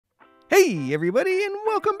Hey everybody, and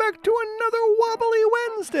welcome back to another Wobbly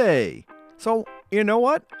Wednesday! So, you know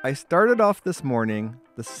what? I started off this morning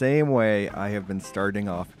the same way I have been starting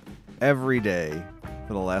off every day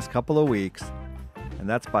for the last couple of weeks, and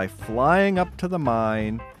that's by flying up to the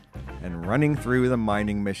mine and running through the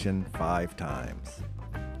mining mission 5 times.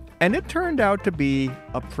 And it turned out to be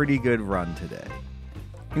a pretty good run today,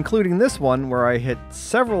 including this one where I hit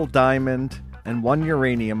several diamond and 1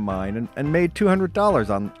 uranium mine and made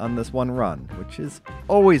 $200 on this one run, which is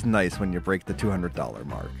always nice when you break the $200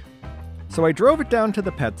 mark. So I drove it down to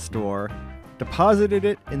the pet store, deposited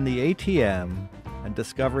it in the ATM, and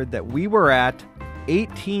discovered that we were at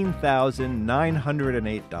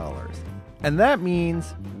 $18,908. And that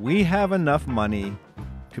means we have enough money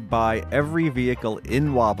to buy every vehicle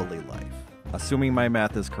in Wobbly Life, assuming my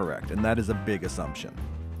math is correct, and that is a big assumption.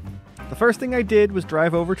 The first thing I did was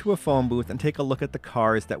drive over to a phone booth and take a look at the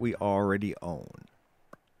cars that we already own.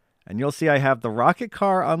 And you'll see I have the rocket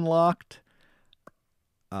car unlocked,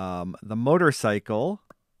 the motorcycle,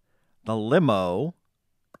 the limo,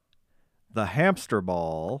 the hamster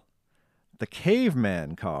ball, the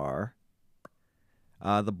caveman car,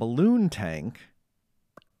 the balloon tank,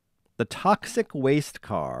 the toxic waste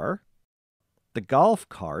car, the golf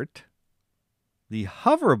cart, the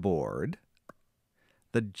hoverboard,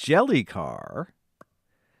 the jelly car,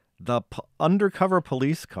 the undercover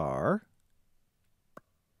police car,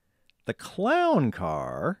 the clown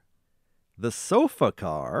car, the sofa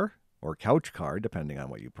car, or couch car, depending on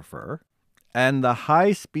what you prefer, and the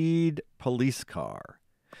high-speed police car.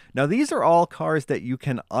 Now, these are all cars that you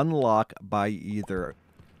can unlock by either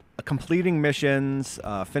completing missions,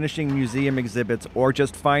 finishing museum exhibits, or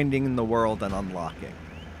just finding in the world and unlocking.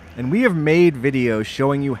 And we have made videos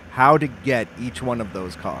showing you how to get each one of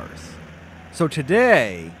those cars. So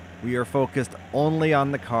today, we are focused only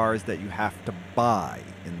on the cars that you have to buy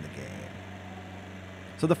in the game.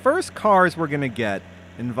 So the first cars we're going to get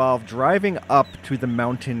involve driving up to the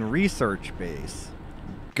mountain research base,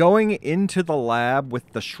 going into the lab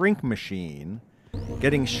with the shrink machine,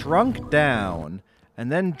 getting shrunk down,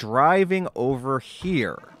 and then driving over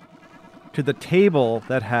here to the table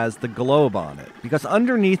that has the globe on it. Because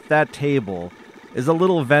underneath that table is a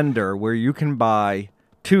little vendor where you can buy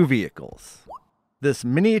 2 vehicles. This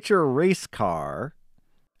miniature race car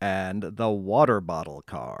and the water bottle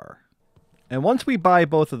car. And once we buy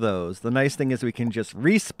both of those, the nice thing is we can just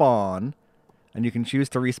respawn, and you can choose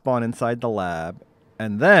to respawn inside the lab.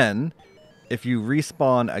 And then, if you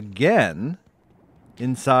respawn again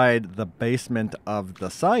inside the basement of the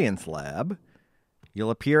science lab, you'll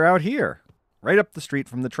appear out here, right up the street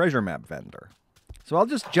from the treasure map vendor. So I'll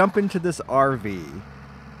just jump into this RV,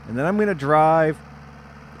 and then I'm going to drive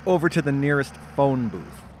over to the nearest phone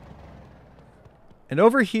booth. And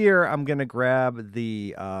over here, I'm going to grab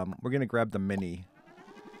the, the mini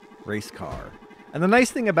race car. And the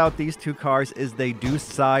nice thing about these 2 cars is they do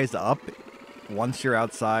size up once you're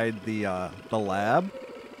outside the lab.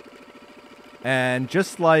 And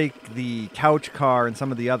just like the couch car and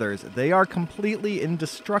some of the others, they are completely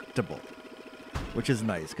indestructible, which is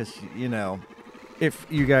nice because, you know, if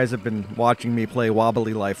you guys have been watching me play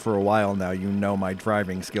Wobbly Life for a while now, you know my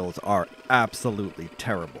driving skills are absolutely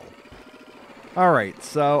terrible. Alright,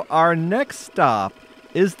 so our next stop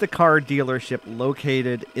is the car dealership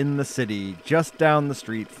located in the city just down the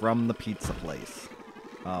street from the pizza place.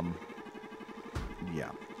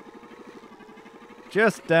 Yeah.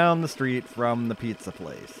 Just down the street from the pizza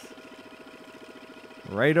place.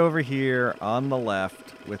 Right over here on the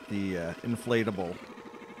left with the inflatable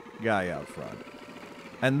guy out front.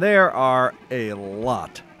 And there are a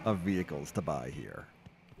lot of vehicles to buy here.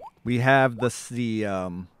 We have the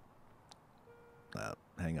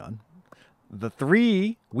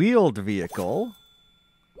 3-wheeled vehicle,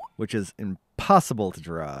 which is impossible to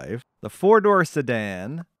drive, the 4-door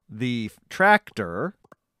sedan, the tractor,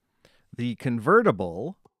 the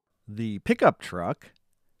convertible, the pickup truck,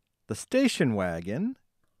 the station wagon,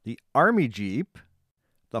 the army jeep,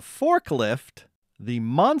 the forklift, the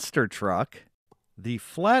monster truck, the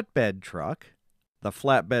flatbed truck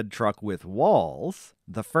with walls,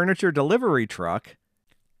 the furniture delivery truck,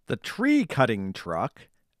 the tree cutting truck,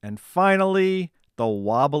 and finally, the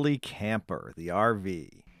wobbly camper, the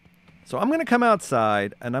RV. So I'm going to come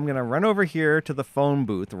outside, and I'm going to run over here to the phone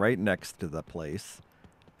booth right next to the place.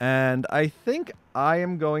 And I think I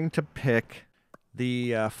am going to pick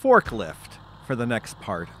the forklift for the next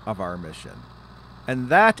part of our mission. And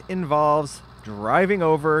that involves driving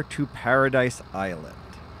over to Paradise Island,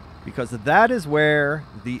 because that is where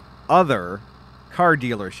the other car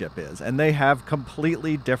dealership is, and they have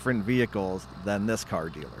completely different vehicles than this car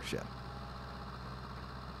dealership.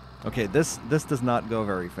 Okay, this does not go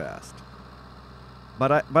very fast.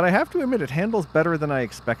 But I have to admit, it handles better than I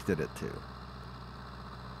expected it to.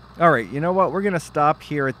 Alright, you know what? We're going to stop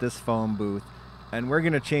here at this phone booth, and we're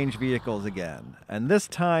going to change vehicles again. And this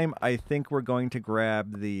time, I think we're going to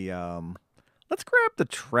grab the... let's grab the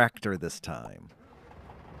tractor this time.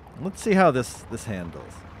 Let's see how this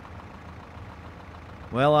handles.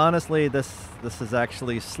 Well, honestly, this is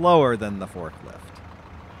actually slower than the forklift.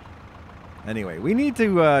 Anyway, we need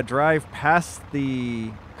to drive past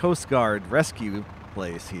the Coast Guard rescue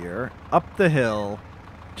place here, up the hill,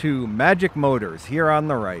 to Magic Motors here on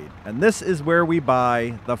the right. And this is where we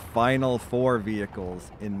buy the final 4 vehicles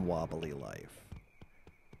in Wobbly Life.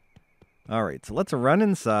 Alright, so let's run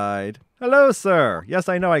inside. Hello, sir! Yes,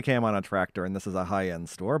 I know I came on a tractor and this is a high-end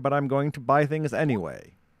store, but I'm going to buy things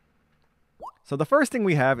anyway. So the first thing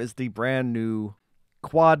we have is the brand new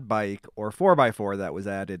quad bike or 4x4 that was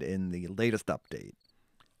added in the latest update.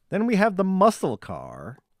 Then we have the muscle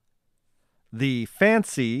car, the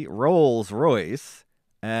fancy Rolls Royce,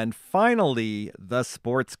 and finally the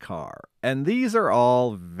sports car. And these are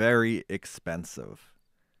all very expensive.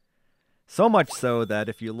 So much so that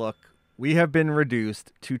if you look, we have been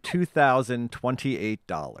reduced to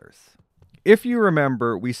 $2,028. If you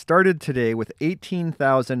remember, we started today with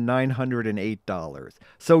 $18,908.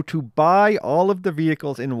 So to buy all of the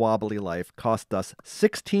vehicles in Wobbly Life cost us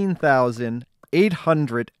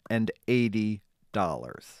 $16,880.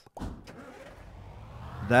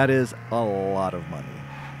 That is a lot of money.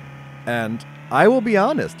 And I will be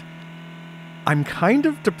honest, I'm kind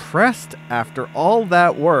of depressed after all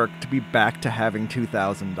that work to be back to having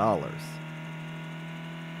 $2,000.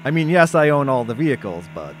 I mean, yes, I own all the vehicles,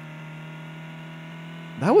 but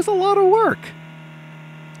that was a lot of work.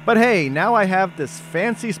 But hey, now I have this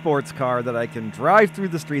fancy sports car that I can drive through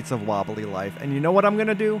the streets of Wobbly Life. And you know what I'm going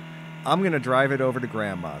to do? I'm going to drive it over to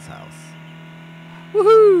Grandma's house.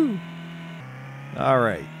 Woohoo! All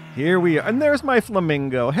right, here we are. And there's my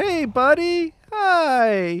flamingo. Hey, buddy.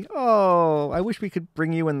 Hi. Oh, I wish we could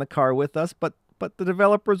bring you in the car with us, but the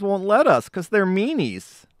developers won't let us because they're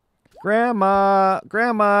meanies. Grandma,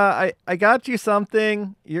 I got you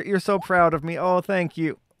something. You're so proud of me. Oh, thank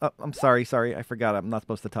you. I'm sorry, I forgot. I'm not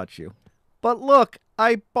supposed to touch you. But look,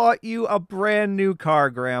 I bought you a brand new car,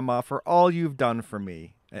 Grandma, for all you've done for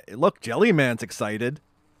me. Look, Jellyman's excited.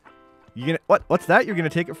 What's that? You're gonna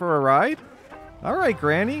take it for a ride? All right,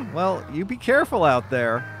 Granny. Well, you be careful out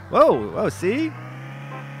there. Whoa, see?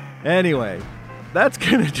 Anyway, that's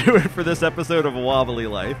gonna do it for this episode of Wobbly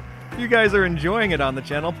Life. If you guys are enjoying it on the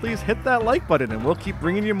channel, please hit that like button and we'll keep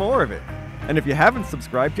bringing you more of it. And if you haven't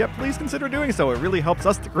subscribed yet, please consider doing so. It really helps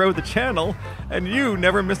us to grow the channel, and you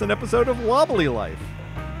never miss an episode of Wobbly Life.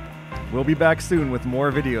 We'll be back soon with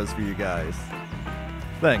more videos for you guys.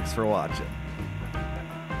 Thanks for watching.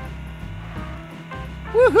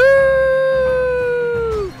 Woohoo!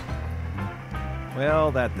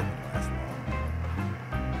 Well, that didn't last long.